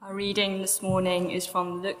Our reading this morning is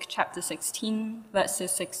from Luke chapter 16,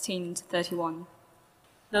 verses 16 to 31.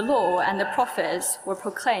 The law and the prophets were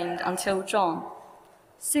proclaimed until John.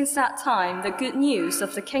 Since that time, the good news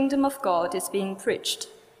of the kingdom of God is being preached,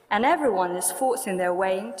 and everyone is forcing their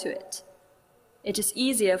way into it. It is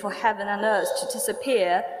easier for heaven and earth to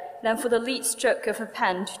disappear than for the lead stroke of a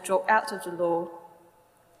pen to drop out of the law.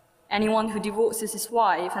 Anyone who divorces his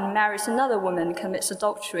wife and marries another woman commits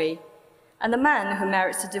adultery, and the man who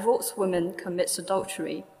marries a divorced woman commits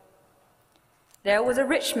adultery. There was a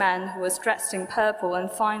rich man who was dressed in purple and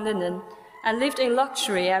fine linen and lived in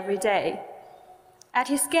luxury every day. At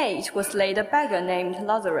his gate was laid a beggar named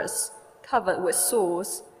Lazarus, covered with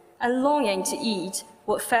sores, and longing to eat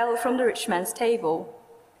what fell from the rich man's table.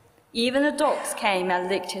 Even the dogs came and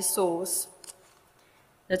licked his sores.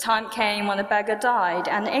 The time came when the beggar died,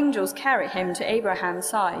 and angels carried him to Abraham's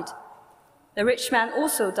side. The rich man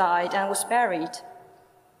also died and was buried.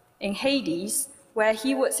 In Hades, where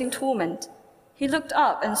he was in torment, he looked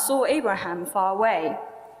up and saw Abraham far away,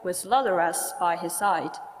 with Lazarus by his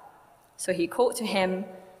side. So he called to him,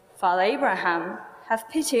 "Father Abraham, have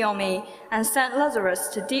pity on me, and send Lazarus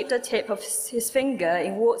to dip the tip of his finger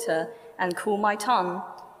in water and cool my tongue,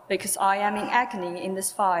 because I am in agony in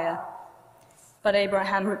this fire." But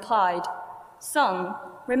Abraham replied, "Son,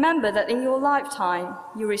 remember that in your lifetime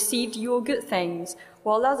you received your good things,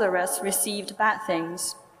 while Lazarus received bad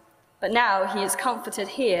things. But now he is comforted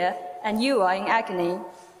here, and you are in agony.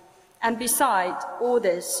 And besides all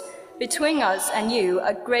this, between us and you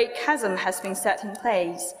a great chasm has been set in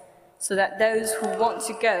place, so that those who want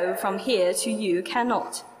to go from here to you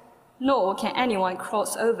cannot, nor can anyone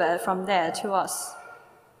cross over from there to us."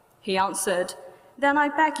 He answered, "Then I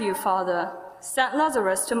beg you, Father, send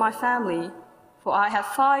Lazarus to my family, for I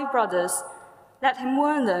have 5 brothers. Let him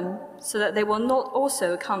warn them, so that they will not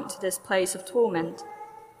also come to this place of torment."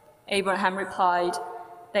 Abraham replied,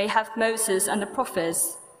 "They have Moses and the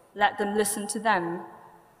prophets. Let them listen to them."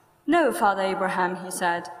 "No, Father Abraham," he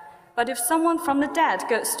said, "but if someone from the dead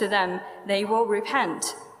goes to them, they will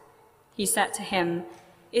repent." He said to him,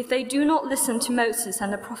 "If they do not listen to Moses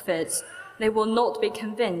and the prophets, they will not be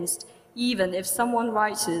convinced, even if someone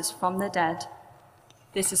rises from the dead."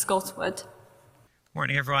 This is God's word.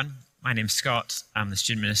 Morning, everyone. My name's Scott. I'm the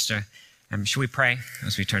student minister. Shall we pray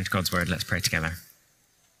as we turn to God's word? Let's pray together.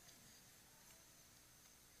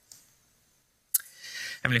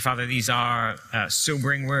 Heavenly Father, these are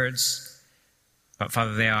sobering words, but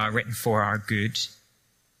Father, they are written for our good.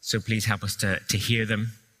 So please help us to hear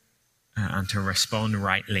them and to respond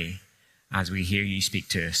rightly as we hear you speak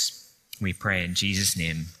to us. We pray in Jesus'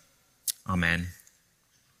 name. Amen.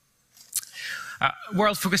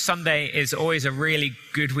 World Focus Sunday is always a really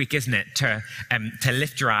good week, isn't it, to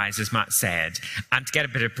lift your eyes, as Matt said, and to get a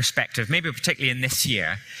bit of perspective, maybe particularly in this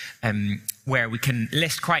year, where we can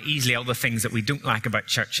list quite easily all the things that we don't like about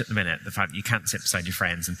church at the minute. The fact that you can't sit beside your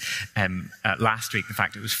friends, and last week, the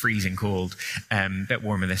fact it was freezing cold, a bit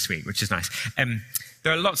warmer this week, which is nice.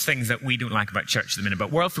 There are lots of things that we don't like about church at the minute, but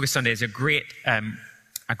World Focus Sunday is a great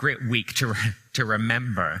week to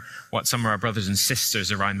remember what some of our brothers and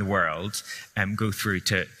sisters around the world go through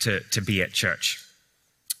to be at church.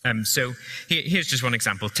 So here's just one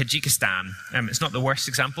example. Tajikistan. It's not the worst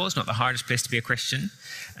example. It's not the hardest place to be a Christian,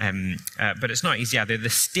 but it's not easy either. The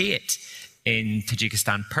state in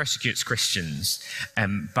Tajikistan persecutes Christians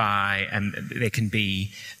by they can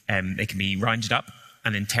be rounded up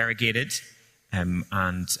and interrogated and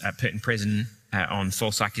put in prison on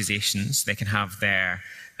false accusations. They can have their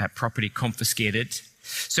property confiscated.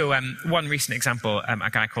 So one recent example, a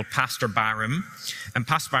guy called Pastor Barum.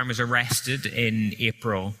 Pastor Barum was arrested in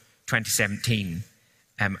April 2017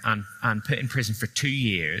 and put in prison for 2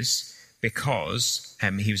 years because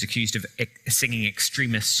he was accused of singing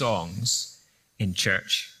extremist songs in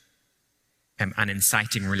church and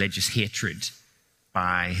inciting religious hatred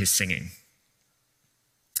by his singing.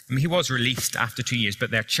 He was released after 2 years, but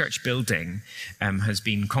their church building has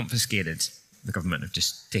been confiscated. The government have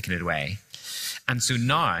just taken it away. And so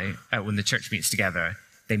now, when the church meets together,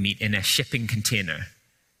 they meet in a shipping container,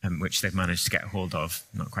 which they've managed to get a hold of.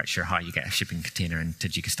 I'm not quite sure how you get a shipping container in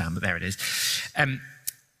Tajikistan, but there it is.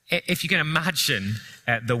 If you can imagine,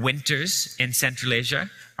 the winters in Central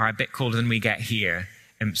Asia are a bit colder than we get here.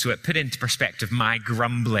 So it put into perspective my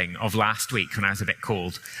grumbling of last week when I was a bit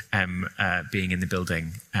cold, being in the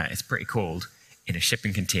building. It's pretty cold in a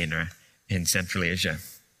shipping container in Central Asia.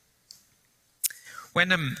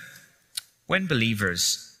 When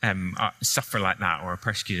believers suffer like that or are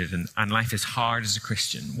persecuted and life is hard as a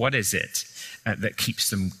Christian, what is it that keeps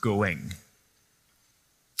them going?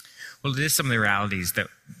 Well, it is some of the realities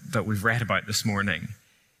that we've read about this morning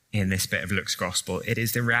in this bit of Luke's gospel. It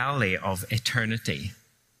is the reality of eternity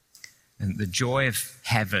and the joy of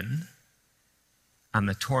heaven and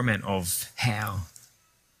the torment of hell.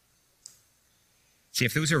 See,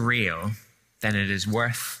 if those are real, then it is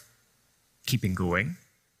worth keeping going,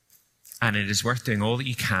 and it is worth doing all that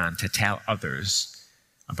you can to tell others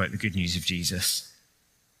about the good news of Jesus.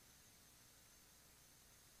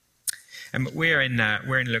 And we're in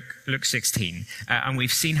Luke 16, and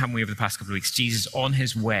we've seen, haven't we, over the past couple of weeks, Jesus on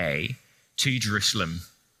his way to Jerusalem,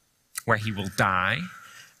 where he will die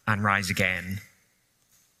and rise again.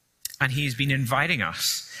 And he's been inviting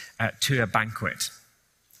us to a banquet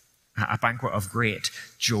of great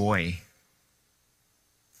joy.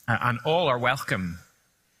 And all are welcome,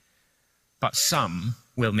 but some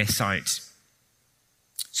will miss out.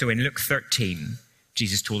 So in Luke 13,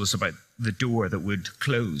 Jesus told us about the door that would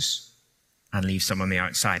close and leave some on the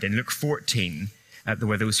outside. In Luke 14, there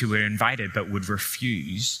were those who were invited but would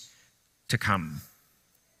refuse to come.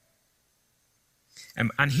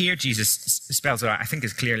 And here Jesus spells it out, I think,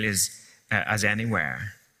 as clearly as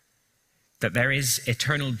anywhere, that there is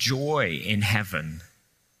eternal joy in heaven,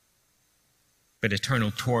 but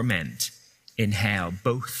eternal torment in hell.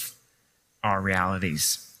 Both are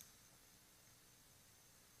realities.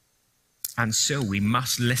 And so we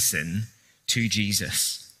must listen to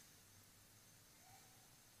Jesus.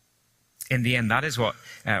 In the end, that is what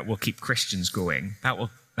will keep Christians going.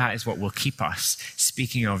 That is what will keep us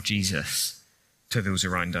speaking of Jesus to those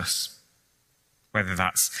around us, whether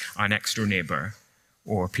that's our next door neighbor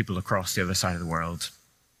or people across the other side of the world.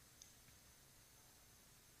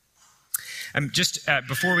 Just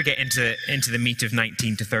before we get into the meat of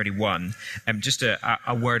 19 to 31, just a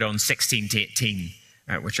word on 16 to 18,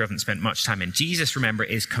 which I haven't spent much time in. Jesus, remember,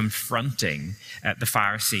 is confronting the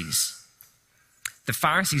Pharisees. The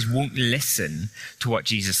Pharisees won't listen to what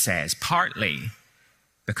Jesus says, partly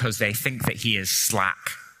because they think that he is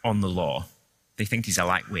slack on the law. They think he's a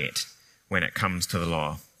lightweight when it comes to the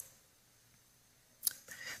law.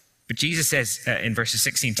 But Jesus says in verses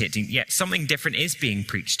 16 to 18, yet something different is being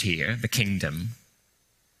preached here, the kingdom.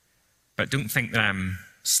 But don't think that I'm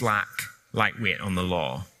slack, lightweight on the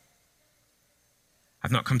law.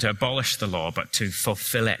 I've not come to abolish the law, but to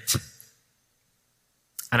fulfill it.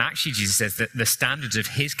 And actually, Jesus says that the standards of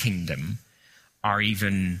his kingdom are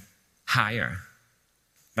even higher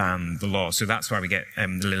than the law. So that's why we get the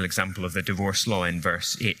little example of the divorce law in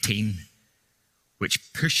verse 18,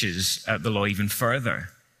 which pushes the law even further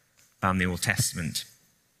than the Old Testament.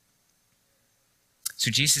 So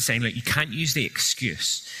Jesus is saying, look, you can't use the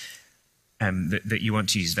excuse that you want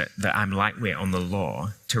to use, that I'm lightweight on the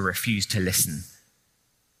law, to refuse to listen.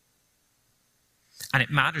 And it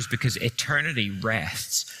matters because eternity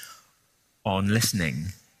rests on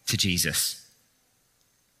listening to Jesus.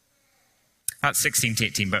 That's 16 to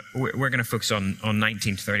 18, but we're going to focus on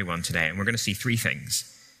 19 to 31 today, and we're going to see three things.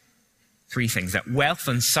 Three things: that wealth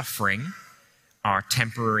and suffering are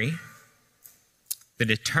temporary, that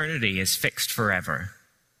eternity is fixed forever,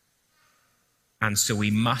 and so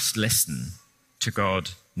we must listen to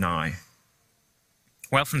God now.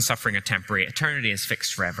 Wealth and suffering are temporary, eternity is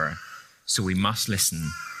fixed forever, so we must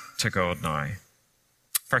listen to God now.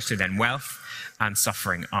 Firstly then, wealth and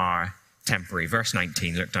suffering are temporary. Verse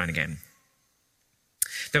 19, look down again.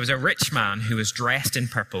 There was a rich man who was dressed in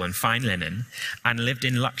purple and fine linen and lived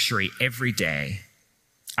in luxury every day.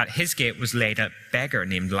 At his gate was laid a beggar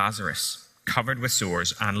named Lazarus, covered with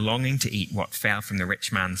sores and longing to eat what fell from the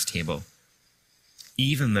rich man's table.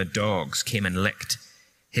 Even the dogs came and licked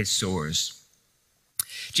his sores.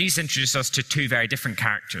 Jesus introduced us to two very different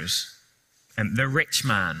characters. The rich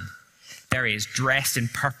man, there he is, dressed in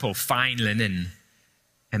purple, fine linen,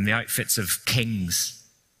 and the outfits of kings.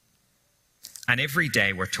 And every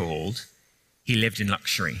day, we're told, he lived in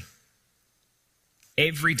luxury.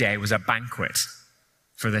 Every day was a banquet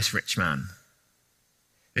for this rich man.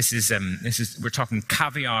 This is we're talking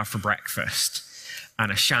caviar for breakfast,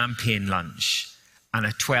 and a champagne lunch, and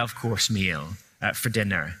a 12-course meal for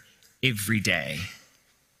dinner every day.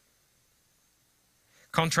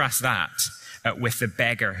 Contrast that with the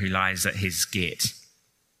beggar who lies at his gate.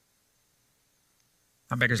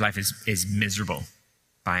 That beggar's life is miserable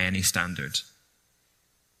by any standard.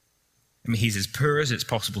 I mean, he's as poor as it's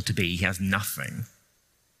possible to be. He has nothing.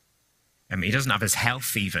 I mean, he doesn't have his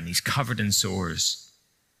health even. He's covered in sores.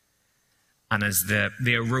 And as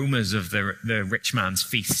the aromas of the rich man's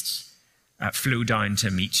feast flow down to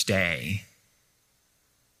him each day,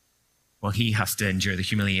 well, he has to endure the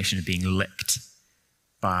humiliation of being licked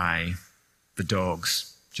by the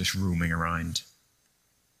dogs just roaming around.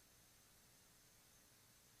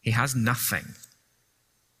 He has nothing.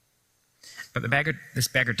 But this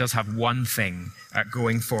beggar does have one thing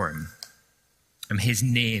going for him. His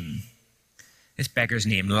name, this beggar's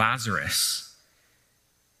name, Lazarus,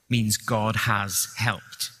 means God has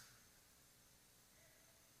helped.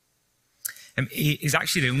 He is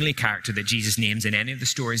actually the only character that Jesus names in any of the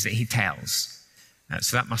stories that he tells.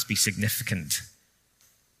 So that must be significant.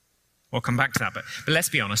 We'll come back to that. But let's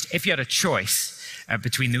be honest. If you had a choice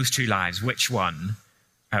between those two lives, which one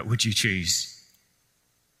would you choose?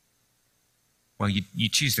 Well,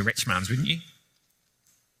 you'd choose the rich man's, wouldn't you?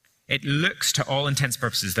 It looks to all intents and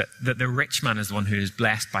purposes that the rich man is the one who is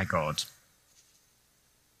blessed by God.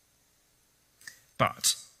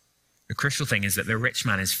 But the crucial thing is that the rich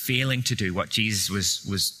man is failing to do what Jesus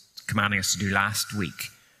was commanding us to do last week.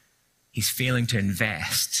 He's failing to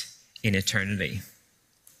invest in eternity.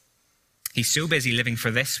 He's so busy living for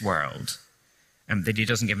this world that he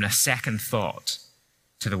doesn't give a second thought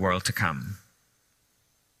to the world to come.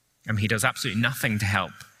 He does absolutely nothing to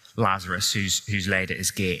help Lazarus, who's laid at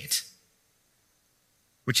his gate,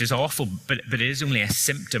 which is awful, but it is only a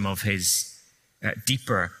symptom of his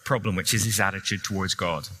deeper problem, which is his attitude towards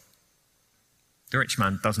God. The rich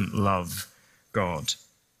man doesn't love God.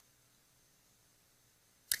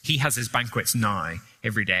 He has his banquets now,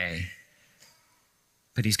 every day,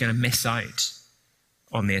 but he's going to miss out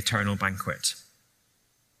on the eternal banquet.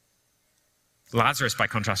 Lazarus, by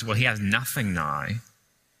contrast, well, he has nothing now,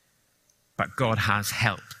 but God has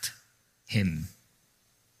helped him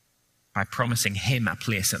by promising him a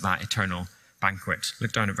place at that eternal banquet.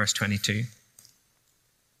 Look down at verse 22.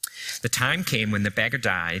 The time came when the beggar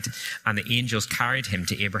died, and the angels carried him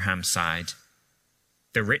to Abraham's side.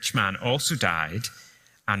 The rich man also died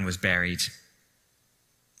and was buried.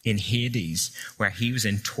 In Hades, where he was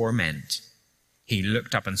in torment, he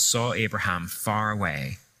looked up and saw Abraham far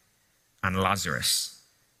away and Lazarus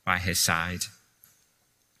by his side.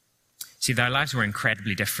 See, their lives were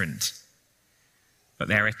incredibly different, but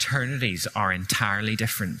their eternities are entirely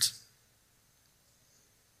different.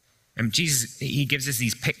 And Jesus, he gives us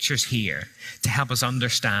these pictures here to help us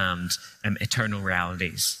understand eternal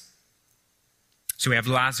realities. So we have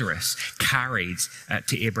Lazarus carried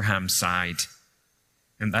to Abraham's side.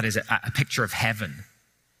 And that is a picture of heaven,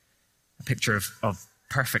 a picture of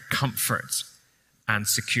perfect comfort and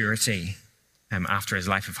security after his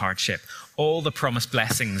life of hardship. All the promised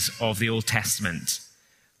blessings of the Old Testament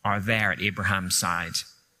are there at Abraham's side.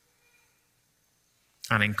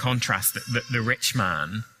 And in contrast, the rich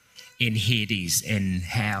man in Hades, in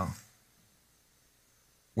hell,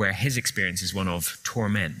 where his experience is one of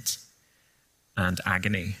torment and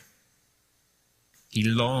agony. He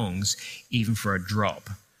longs even for a drop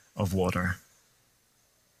of water.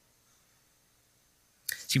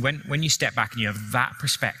 See, when you step back and you have that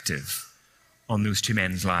perspective on those two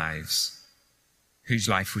men's lives, whose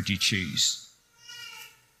life would you choose?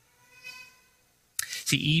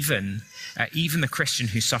 See, even the Christian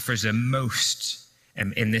who suffers the most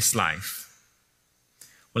in this life,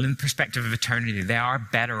 well, in the perspective of eternity, they are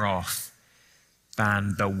better off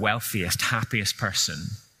than the wealthiest, happiest person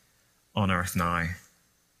on earth now.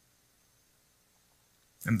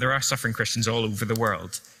 And there are suffering Christians all over the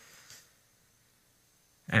world.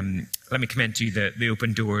 Let me commend to you the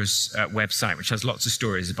Open Doors website, which has lots of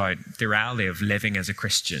stories about the reality of living as a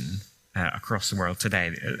Christian across the world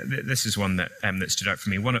today. This is one that stood out for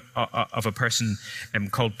me. One of a person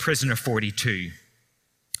called Prisoner 42.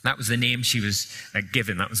 That was the name she was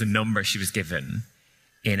given. That was the number she was given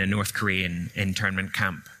in a North Korean internment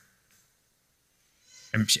camp.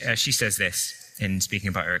 She says this in speaking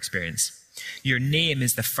about her experience. Your name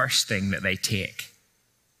is the first thing that they take.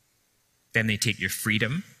 Then they take your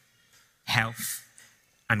freedom, health,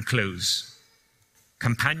 and clothes,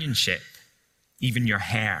 companionship, even your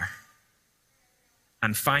hair.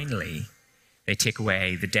 And finally, they take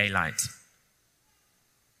away the daylight.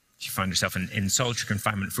 She found herself in solitary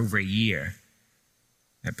confinement for over a year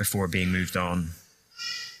before being moved on.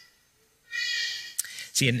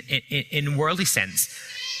 See, in worldly sense,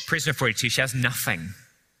 Prisoner 42, she has nothing.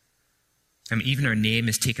 Even her name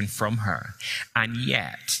is taken from her. And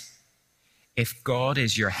yet, if God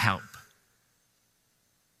is your help,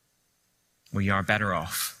 well, you are better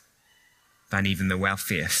off than even the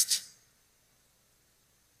wealthiest.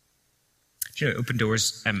 Do you know, Open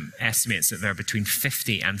Doors estimates that there are between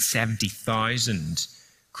 50 and 70,000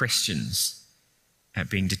 Christians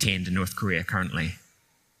being detained in North Korea currently.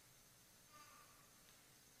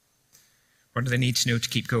 What do they need to know to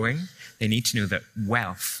keep going? They need to know that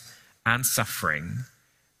wealth and suffering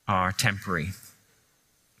are temporary.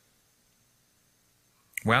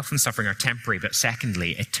 Wealth and suffering are temporary, but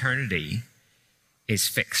secondly, eternity is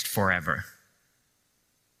fixed forever.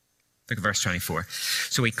 Look at verse 24.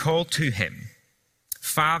 So he called to him,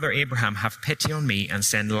 Father Abraham, have pity on me and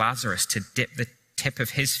send Lazarus to dip the tip of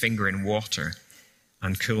his finger in water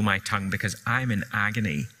and cool my tongue, because I'm in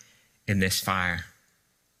agony in this fire.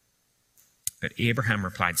 But Abraham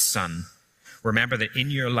replied, Son, remember that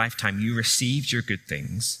in your lifetime you received your good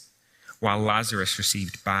things, while Lazarus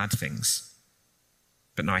received bad things.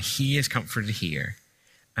 But now he is comforted here,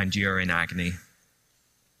 and you are in agony.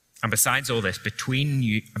 And besides all this,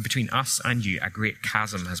 between us and you, a great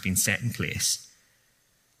chasm has been set in place,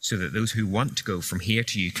 so that those who want to go from here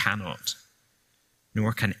to you cannot,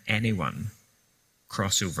 nor can anyone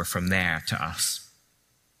cross over from there to us.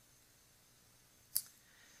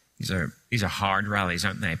 These are hard realities,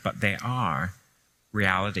 aren't they? But they are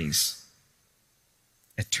realities.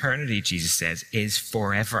 Eternity, Jesus says, is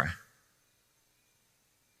forever.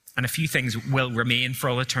 And a few things will remain for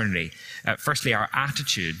all eternity. Firstly, our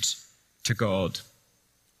attitude to God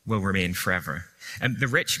will remain forever. The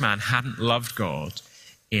rich man hadn't loved God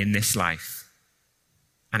in this life,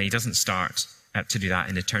 and he doesn't start to do that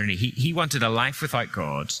in eternity. He wanted a life without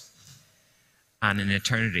God, and in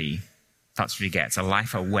eternity, that's what he gets, a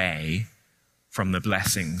life away from the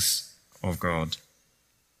blessings of God.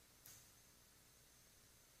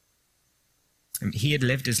 He had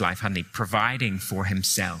lived his life, hadn't he, providing for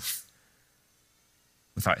himself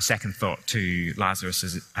without a second thought to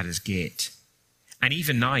Lazarus at his gate. And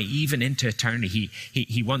even now, even into eternity,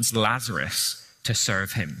 he wants Lazarus to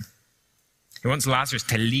serve him. He wants Lazarus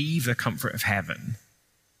to leave the comfort of heaven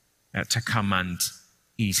to come and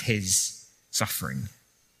ease his suffering.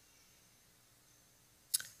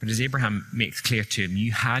 But as Abraham makes clear to him,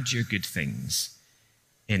 you had your good things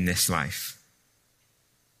in this life,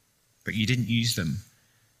 but you didn't use them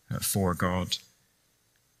for God.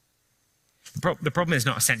 The problem is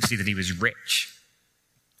not essentially that he was rich.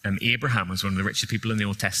 Abraham was one of the richest people in the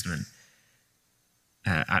Old Testament,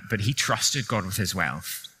 but he trusted God with his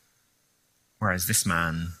wealth, whereas this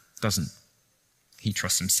man doesn't. He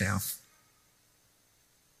trusts himself.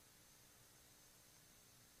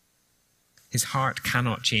 His heart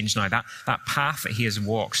cannot change now. That path that he has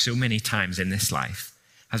walked so many times in this life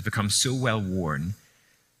has become so well worn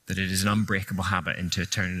that it is an unbreakable habit into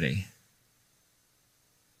eternity.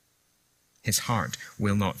 His heart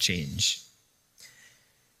will not change.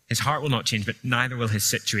 His heart will not change, but neither will his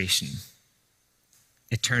situation.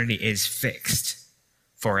 Eternity is fixed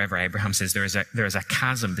forever. Abraham says there is a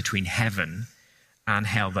chasm between heaven and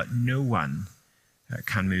hell that no one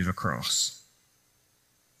can move across.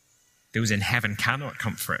 Those in heaven cannot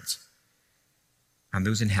comfort, and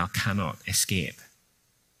those in hell cannot escape.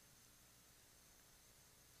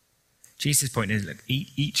 Jesus' point is, look,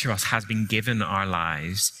 each of us has been given our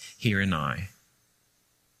lives here and now.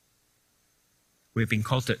 We've been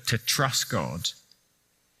called to trust God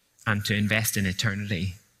and to invest in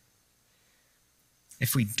eternity.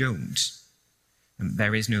 If we don't,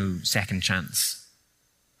 there is no second chance.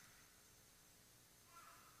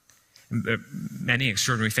 There are many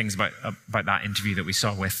extraordinary things about that interview that we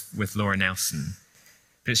saw with Laura Nelson.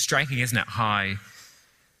 But it's striking, isn't it, how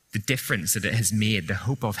the difference that it has made, the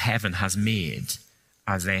hope of heaven has made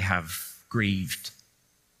as they have grieved.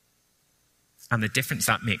 And the difference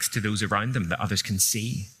that makes to those around them that others can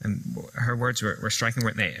see. And her words were striking,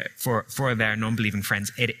 weren't they? For their non-believing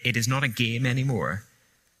friends, it is not a game anymore.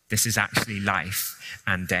 This is actually life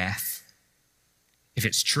and death. If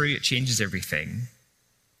it's true, it changes everything.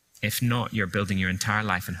 If not, you're building your entire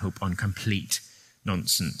life and hope on complete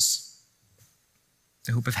nonsense.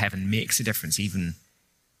 The hope of heaven makes a difference even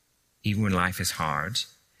when life is hard.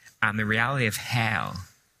 And the reality of hell,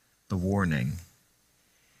 the warning,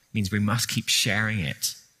 means we must keep sharing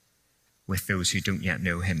it with those who don't yet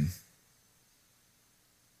know him.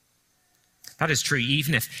 That is true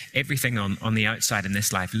even if everything on the outside in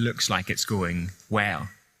this life looks like it's going well.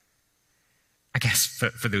 I guess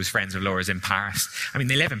for those friends of Laura's in Paris. I mean,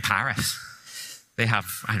 they live in Paris. They have,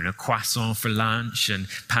 croissant for lunch and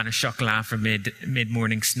pain au chocolat for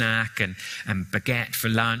mid-morning snack and baguette for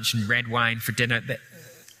lunch and red wine for dinner.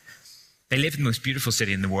 They live in the most beautiful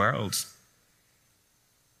city in the world.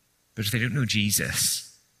 But if they don't know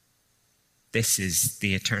Jesus, this is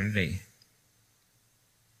the eternity.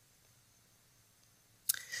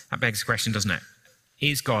 That begs the question, doesn't it?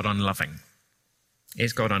 Is God unloving?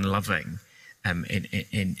 Is God unloving in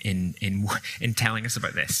telling us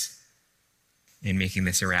about this, in making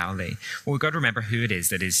this a reality? Well, we've got to remember who it is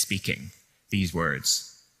that is speaking these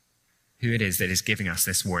words, who it is that is giving us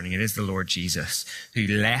this warning. It is the Lord Jesus, who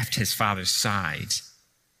left his Father's side,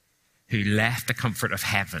 who left the comfort of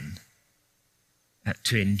heaven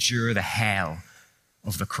to endure the hell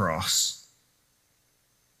of the cross.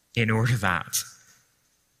 in order that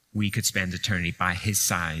we could spend eternity by his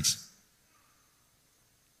side.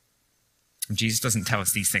 And Jesus doesn't tell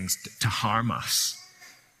us these things to harm us.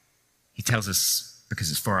 He tells us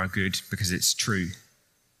because it's for our good, because it's true.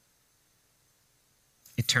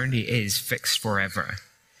 Eternity is fixed forever.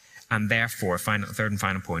 And therefore, third and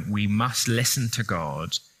final point, we must listen to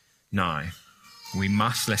God now. We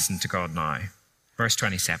must listen to God now. Verse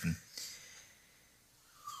 27.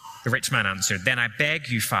 The rich man answered, "Then I beg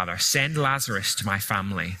you, Father, send Lazarus to my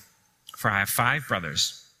family, for I have 5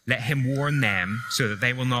 brothers. Let him warn them so that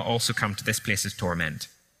they will not also come to this place of torment."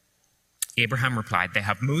 Abraham replied, "They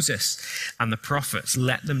have Moses and the prophets.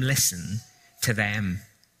 Let them listen to them."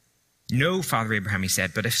 "No, Father Abraham," he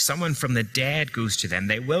said, "but if someone from the dead goes to them,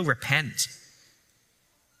 they will repent."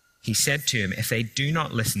 He said to him, "If they do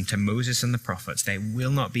not listen to Moses and the prophets, they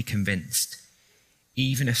will not be convinced,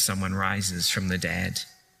 even if someone rises from the dead."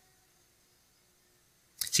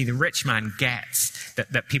 See, the rich man gets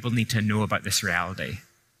that people need to know about this reality.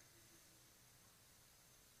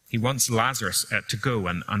 He wants Lazarus to go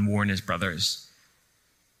and warn his brothers.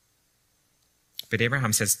 But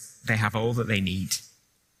Abraham says they have all that they need.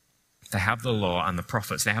 They have the law and the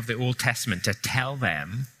prophets. They have the Old Testament to tell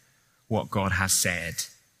them what God has said.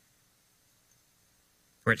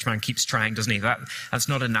 The rich man keeps trying, doesn't he? That's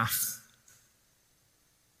not enough.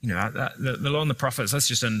 The law and the prophets, that's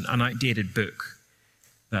just an outdated book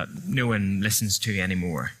that no one listens to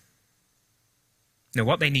anymore. No,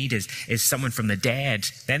 what they need is someone from the dead.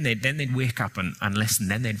 Then they'd wake up and listen.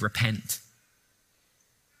 Then they'd repent.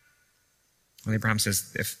 Well, Abraham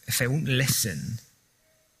says, if they won't listen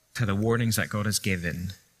to the warnings that God has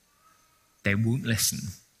given, they won't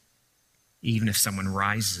listen, even if someone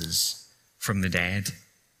rises from the dead.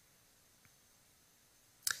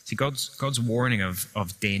 See, God's warning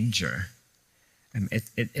of danger,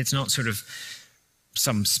 it's not sort of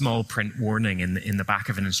some small print warning in the back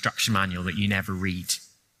of an instruction manual that you never read.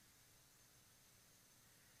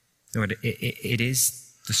 No, it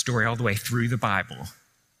is the story all the way through the Bible,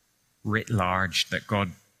 writ large, that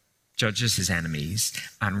God judges his enemies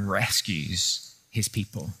and rescues his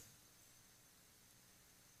people.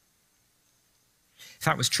 If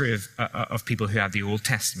that was true of people who had the Old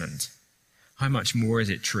Testament, how much more is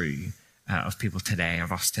it true of people today,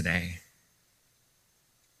 of us today?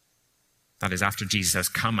 That is, after Jesus has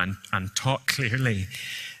come and taught clearly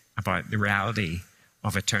about the reality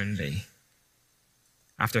of eternity,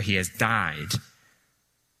 after he has died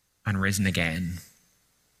and risen again.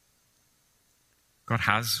 God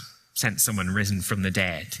has sent someone risen from the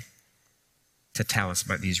dead to tell us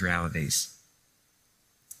about these realities.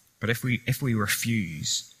 But if we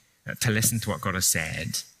refuse to listen to what God has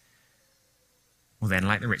said, well then,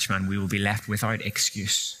 like the rich man, we will be left without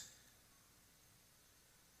excuse.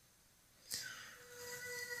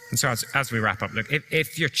 And so as we wrap up, look,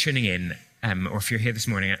 if you're tuning in, or if you're here this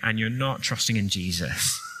morning and you're not trusting in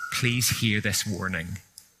Jesus, please hear this warning.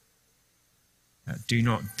 Do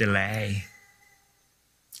not delay.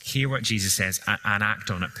 Hear what Jesus says and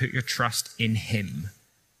act on it. Put your trust in him.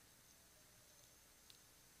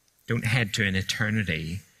 Don't head to an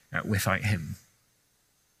eternity without him.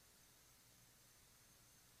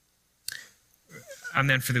 And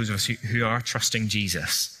then for those of us who are trusting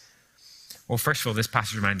Jesus, well, first of all, this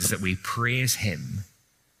passage reminds us that we praise him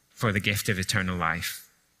for the gift of eternal life.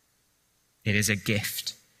 It is a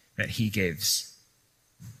gift that he gives.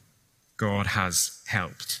 God has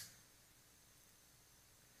helped.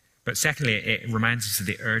 But secondly, it reminds us of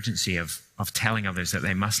the urgency of telling others that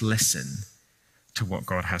they must listen to what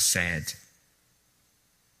God has said.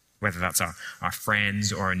 Whether that's our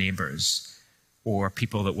friends or our neighbors or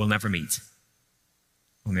people that we'll never meet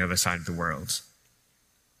on the other side of the world.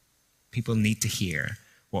 People need to hear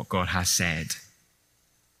what God has said.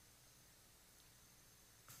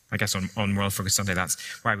 I guess on World Focus Sunday, that's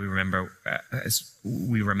why we remember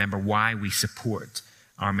why we support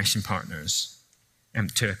our mission partners,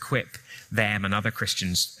 and to equip them and other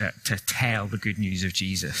Christians to tell the good news of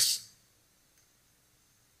Jesus.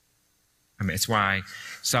 I mean, it's why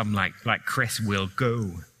some like Chris will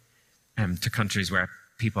go to countries where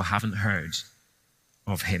people haven't heard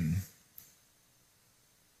of him.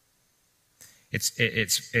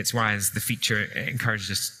 It's why, as the feature encourages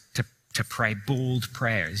us to pray bold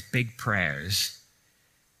prayers, big prayers,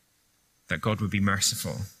 that God would be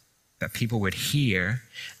merciful, that people would hear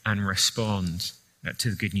and respond to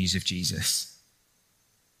the good news of Jesus.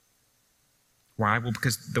 Why? Well,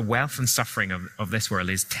 because the wealth and suffering of this world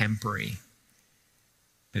is temporary,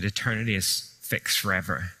 but eternity is fixed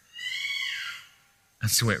forever. And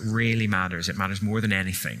so it really matters. It matters more than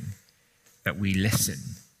anything that we listen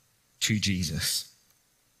to Jesus.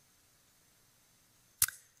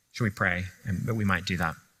 So we pray that we might do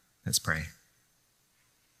that. Let's pray.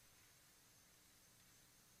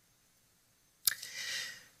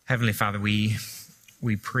 Heavenly Father, we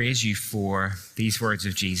praise you for these words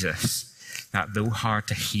of Jesus, that though hard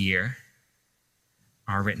to hear,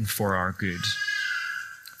 are written for our good.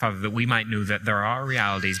 Father, that we might know that there are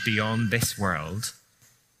realities beyond this world,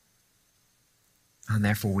 and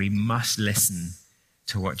therefore we must listen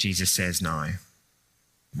to what Jesus says now,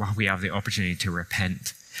 while we have the opportunity to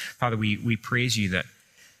repent. Father, we praise you that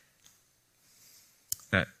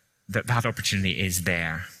opportunity is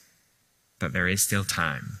there, that there is still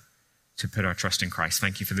time to put our trust in Christ.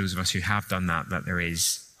 Thank you for those of us who have done that there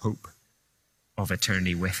is hope of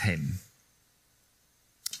eternity with him.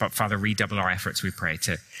 But Father, redouble our efforts, we pray,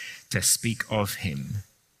 to speak of him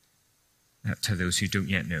to those who don't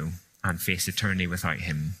yet know and face eternity without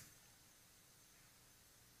him.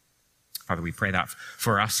 Father, we pray that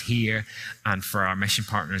for us here and for our mission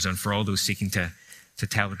partners and for all those seeking to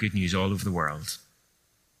tell the good news all over the world.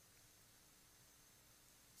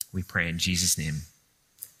 We pray in Jesus' name.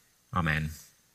 Amen.